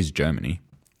mind is Germany.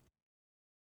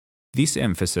 This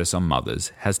emphasis on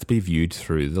mothers has to be viewed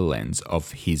through the lens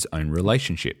of his own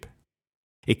relationship.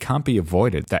 It can't be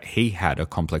avoided that he had a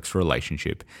complex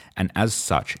relationship and as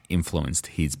such influenced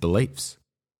his beliefs.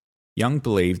 Jung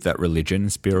believed that religion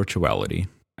and spirituality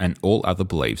and all other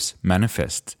beliefs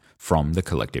manifest from the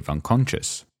collective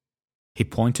unconscious. He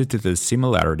pointed to the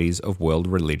similarities of world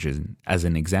religion as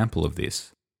an example of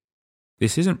this.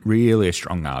 This isn't really a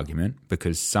strong argument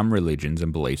because some religions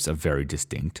and beliefs are very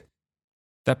distinct.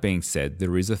 That being said,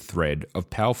 there is a thread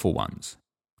of powerful ones.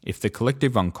 If the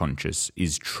collective unconscious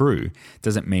is true,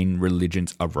 does it mean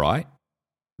religions are right?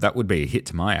 That would be a hit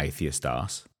to my atheist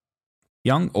ass.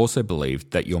 Jung also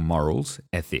believed that your morals,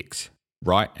 ethics,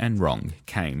 right and wrong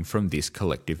came from this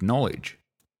collective knowledge,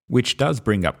 which does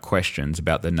bring up questions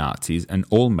about the Nazis and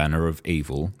all manner of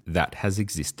evil that has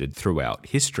existed throughout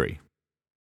history.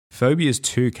 Phobias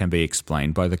too can be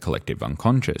explained by the collective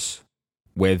unconscious.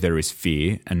 Where there is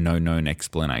fear and no known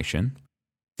explanation,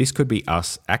 this could be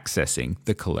us accessing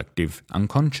the collective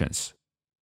unconscious.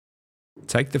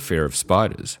 Take the fear of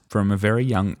spiders. From a very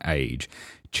young age,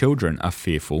 children are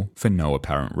fearful for no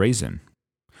apparent reason.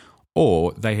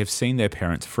 Or they have seen their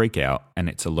parents freak out and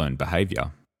it's a learned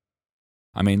behaviour.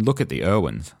 I mean, look at the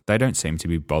Irwins. They don't seem to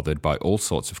be bothered by all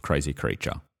sorts of crazy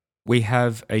creature. We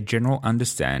have a general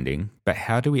understanding, but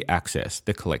how do we access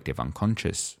the collective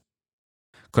unconscious?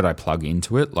 Could I plug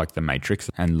into it like the Matrix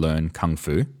and learn Kung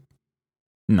Fu?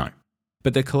 No.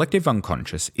 But the collective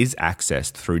unconscious is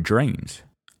accessed through dreams.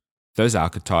 Those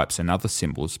archetypes and other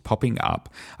symbols popping up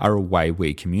are a way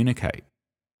we communicate.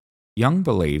 Jung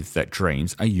believed that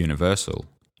dreams are universal.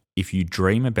 If you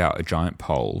dream about a giant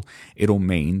pole, it'll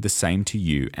mean the same to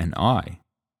you and I.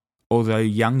 Although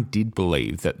Jung did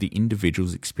believe that the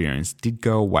individual's experience did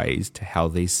go a ways to how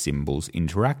these symbols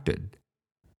interacted.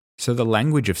 So the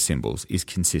language of symbols is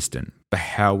consistent, but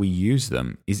how we use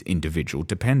them is individual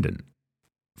dependent.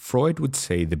 Freud would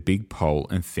see the big pole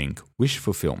and think wish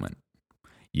fulfillment.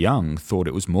 Jung thought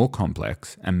it was more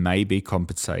complex and may be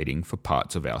compensating for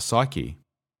parts of our psyche.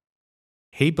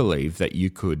 He believed that you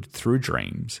could, through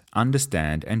dreams,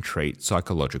 understand and treat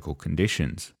psychological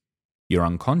conditions. Your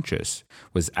unconscious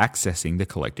was accessing the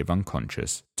collective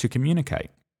unconscious to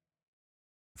communicate.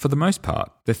 For the most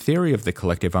part, the theory of the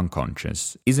collective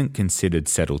unconscious isn't considered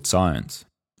settled science.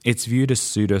 It's viewed as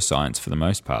pseudoscience for the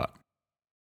most part.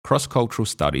 Cross-cultural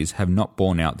studies have not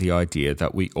borne out the idea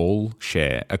that we all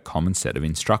share a common set of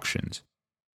instructions.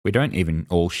 We don't even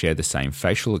all share the same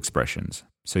facial expressions,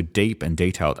 so deep and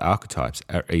detailed archetypes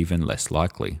are even less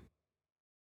likely.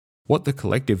 What the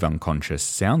collective unconscious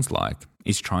sounds like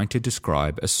is trying to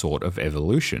describe a sort of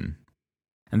evolution.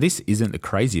 And this isn't the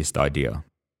craziest idea.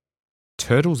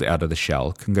 Turtles out of the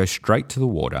shell can go straight to the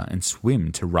water and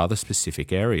swim to rather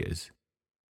specific areas.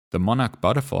 The monarch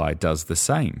butterfly does the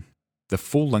same. The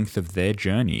full length of their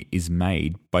journey is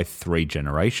made by 3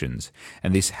 generations,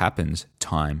 and this happens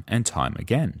time and time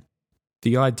again.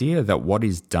 The idea that what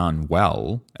is done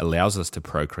well allows us to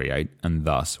procreate and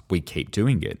thus we keep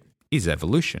doing it is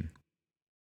evolution.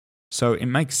 So it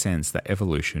makes sense that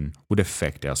evolution would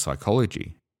affect our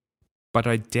psychology. But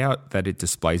I doubt that it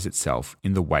displays itself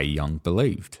in the way Jung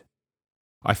believed.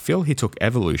 I feel he took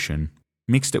evolution,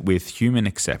 mixed it with human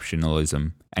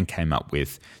exceptionalism, and came up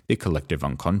with the collective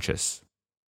unconscious.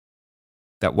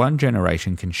 That one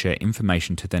generation can share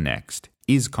information to the next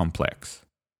is complex.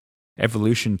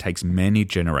 Evolution takes many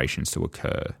generations to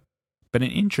occur, but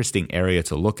an interesting area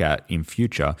to look at in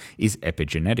future is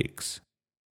epigenetics.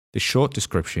 The short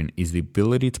description is the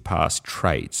ability to pass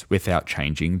traits without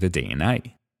changing the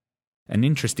DNA. An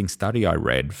interesting study I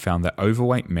read found that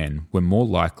overweight men were more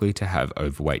likely to have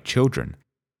overweight children,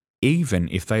 even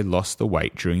if they lost the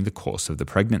weight during the course of the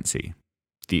pregnancy.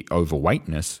 The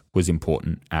overweightness was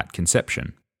important at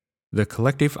conception. The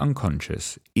collective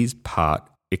unconscious is part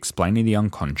explaining the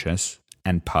unconscious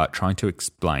and part trying to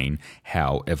explain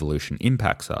how evolution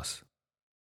impacts us.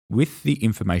 With the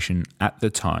information at the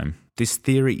time, this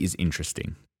theory is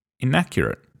interesting.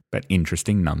 Inaccurate, but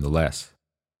interesting nonetheless.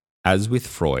 as with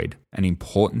Freud, an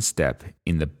important step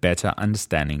in the better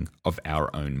understanding of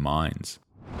our own minds.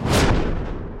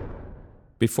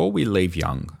 Before we leave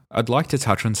Jung, I'd like to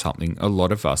touch on something a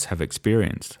lot of us have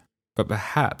experienced, but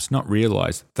perhaps not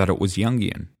realised that it was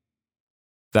Jungian.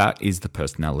 That is the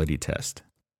personality test.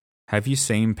 Have you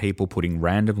seen people putting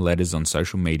random letters on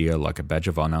social media like a badge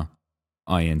of honour?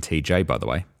 INTJ, by the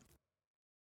way.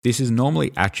 This is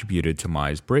normally attributed to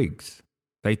Myers-Briggs.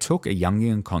 They took a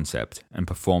Jungian concept and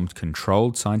performed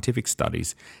controlled scientific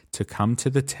studies to come to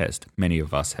the test many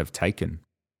of us have taken.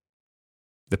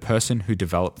 The person who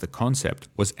developed the concept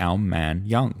was our man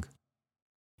Jung.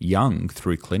 Jung,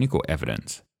 through clinical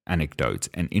evidence, anecdotes,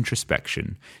 and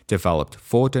introspection, developed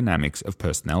 4 dynamics of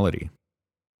personality.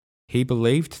 He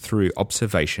believed through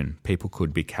observation people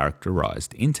could be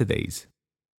characterized into these.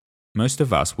 Most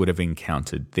of us would have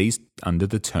encountered these under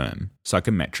the term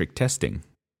psychometric testing.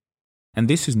 And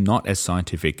this is not as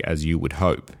scientific as you would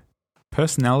hope.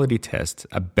 Personality tests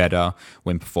are better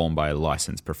when performed by a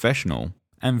licensed professional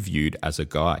and viewed as a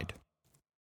guide.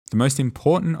 The most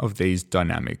important of these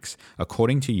dynamics,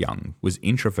 according to Jung, was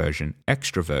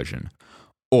introversion-extroversion,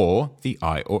 or the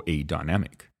I or E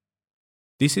dynamic.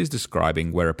 This is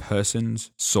describing where a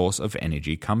person's source of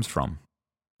energy comes from.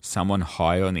 Someone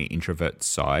high on the introvert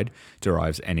side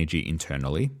derives energy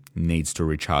internally, needs to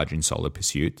recharge in solo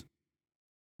pursuit,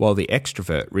 while the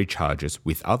extrovert recharges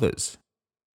with others.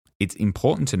 It's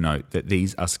important to note that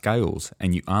these are scales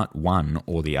and you aren't one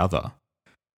or the other.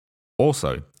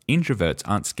 Also, introverts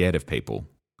aren't scared of people.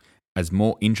 As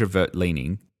more introvert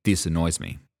leaning, this annoys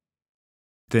me.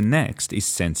 The next is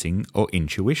sensing or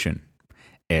intuition,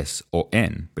 S or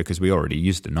N, because we already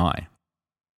used an I.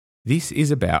 This is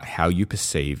about how you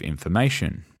perceive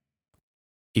information.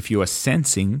 If you are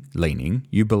sensing leaning,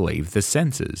 you believe the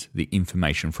senses, the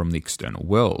information from the external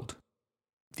world.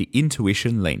 The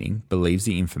intuition leaning believes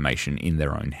the information in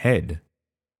their own head,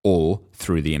 or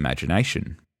through the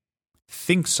imagination.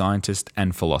 Think scientist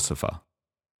and philosopher.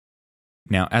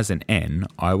 Now, as an N,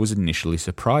 I was initially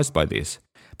surprised by this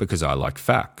because I like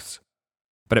facts.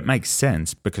 But it makes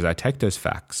sense because I take those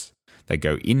facts, they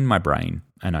go in my brain,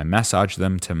 and I massage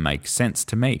them to make sense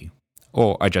to me,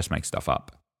 or I just make stuff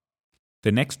up.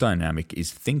 The next dynamic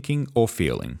is thinking or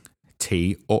feeling,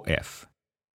 T or F.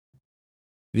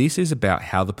 This is about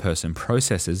how the person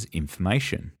processes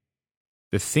information.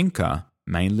 The thinker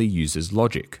mainly uses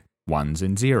logic, ones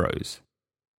and zeros.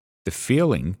 The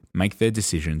feeling make their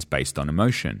decisions based on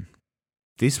emotion.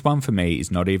 This one for me is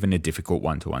not even a difficult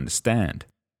one to understand.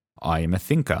 I am a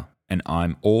thinker, and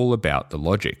I'm all about the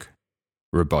logic.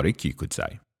 Robotic, you could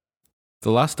say.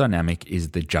 The last dynamic is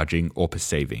the judging or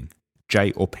perceiving,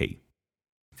 J or P.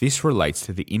 This relates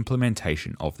to the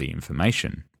implementation of the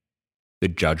information. The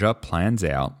judger plans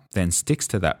out, then sticks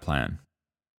to that plan,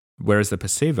 whereas the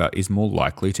perceiver is more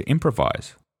likely to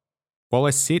improvise. While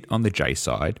I sit on the J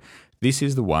side, this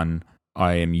is the one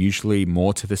I am usually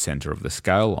more to the center of the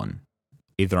scale on.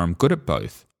 Either I'm good at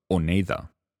both, or neither.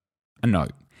 A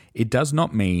note, it does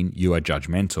not mean you are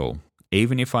judgmental.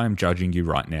 Even if I am judging you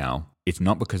right now, it's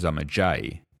not because I'm a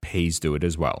J. P's do it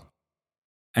as well.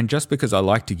 And just because I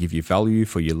like to give you value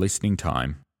for your listening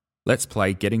time, let's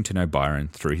play getting to know Byron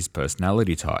through his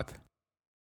personality type.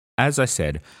 As I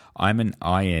said, I'm an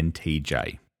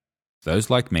INTJ. Those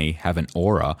like me have an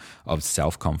aura of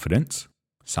self-confidence.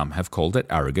 Some have called it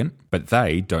arrogant, but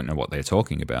they don't know what they're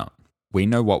talking about. We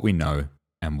know what we know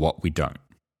and what we don't.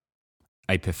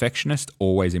 A perfectionist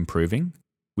always improving,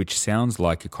 which sounds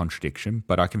like a contradiction,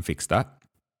 but I can fix that.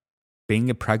 Being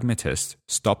a pragmatist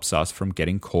stops us from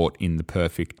getting caught in the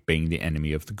perfect being the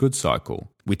enemy of the good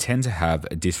cycle. We tend to have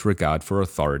a disregard for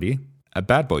authority, a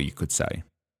bad boy you could say.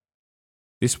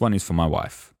 This one is for my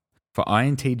wife. For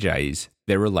INTJs,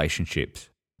 their relationships,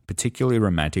 particularly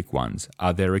romantic ones,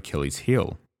 are their Achilles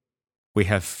heel. We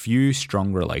have few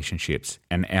strong relationships,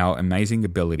 and our amazing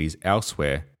abilities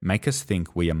elsewhere make us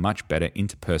think we are much better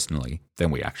interpersonally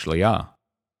than we actually are.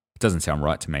 It doesn't sound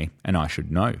right to me, and I should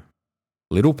know.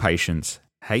 Little patience,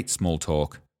 hate small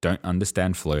talk, don't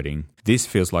understand flirting. This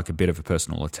feels like a bit of a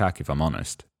personal attack if I'm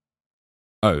honest.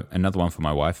 Oh, another one for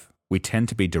my wife. We tend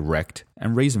to be direct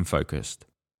and reason-focused.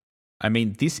 I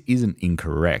mean, this isn't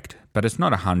incorrect, but it's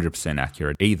not 100%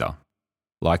 accurate either.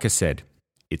 Like I said,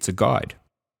 it's a guide.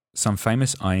 Some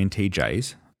famous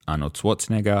INTJs, Arnold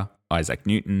Schwarzenegger, Isaac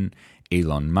Newton,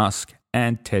 Elon Musk,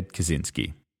 and Ted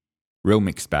Kaczynski. Real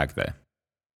mixed bag there.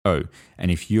 Oh,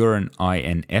 and if you're an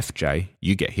INFJ,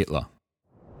 you get Hitler.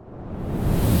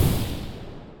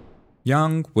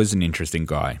 Jung was an interesting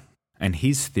guy, and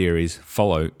his theories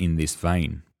follow in this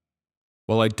vein.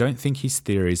 While I don't think his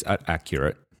theories are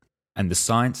accurate, and the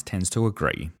science tends to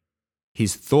agree,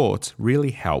 His thoughts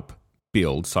really help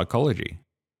build psychology.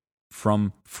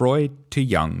 From Freud to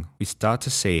Jung, we start to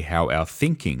see how our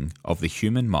thinking of the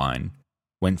human mind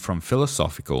went from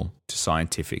philosophical to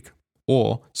scientific,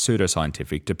 or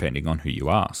pseudoscientific depending on who you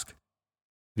ask.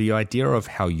 The idea of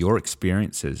how your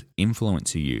experiences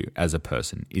influence you as a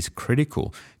person is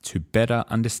critical to better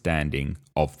understanding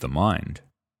of the mind.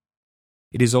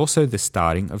 It is also the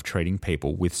starting of treating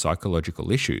people with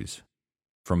psychological issues,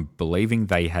 from believing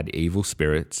they had evil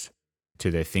spirits to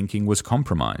their thinking was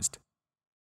compromised.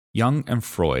 Jung and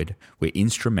Freud were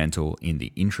instrumental in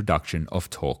the introduction of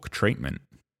talk treatment.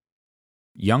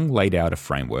 Jung laid out a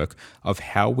framework of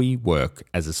how we work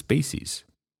as a species.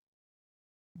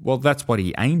 Well, that's what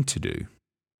he aimed to do.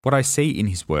 What I see in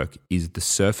his work is the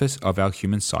surface of our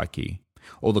human psyche,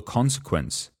 or the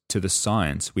consequence to the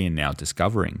science we are now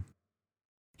discovering.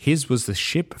 His was the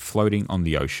ship floating on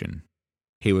the ocean.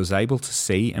 He was able to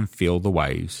see and feel the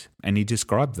waves, and he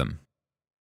described them.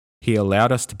 He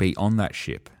allowed us to be on that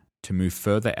ship, to move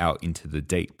further out into the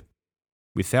deep.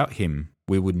 Without him,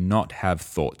 we would not have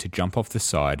thought to jump off the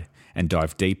side and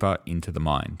dive deeper into the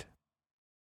mind.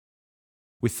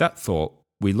 With that thought,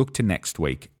 we look to next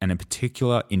week and a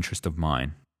particular interest of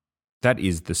mine. That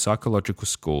is the psychological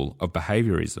school of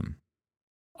behaviorism.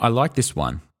 I like this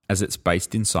one as it's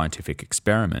based in scientific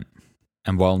experiment.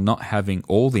 And while not having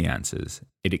all the answers,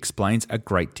 it explains a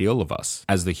great deal of us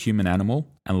as the human animal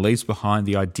and leaves behind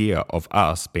the idea of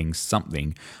us being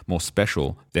something more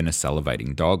special than a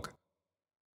salivating dog.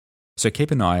 So keep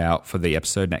an eye out for the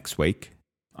episode next week.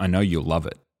 I know you'll love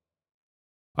it.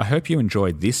 I hope you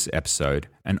enjoyed this episode,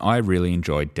 and I really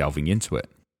enjoyed delving into it.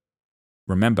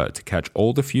 Remember to catch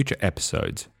all the future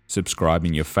episodes, subscribe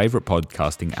in your favourite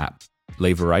podcasting app,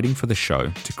 leave a rating for the show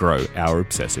to grow our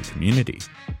obsessive community.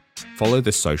 Follow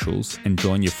the socials and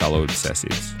join your fellow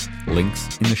obsessives.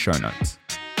 Links in the show notes.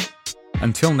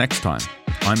 Until next time,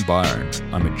 I'm Byron,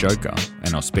 I'm a joker,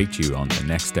 and I'll speak to you on the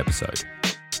next episode.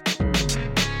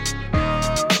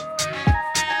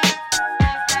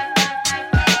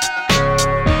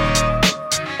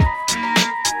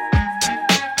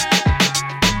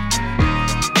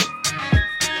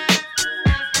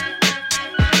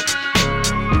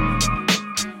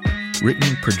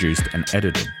 Written, produced and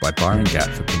edited by Byron Gatt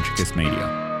for Pinchicus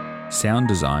Media. Sound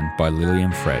designed by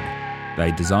Lillian Fred.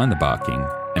 They designed the barking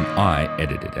and I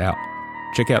edited it out.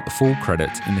 Check out the full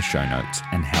credits in the show notes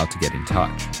and how to get in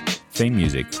touch. Theme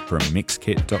music from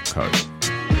mixkit.co.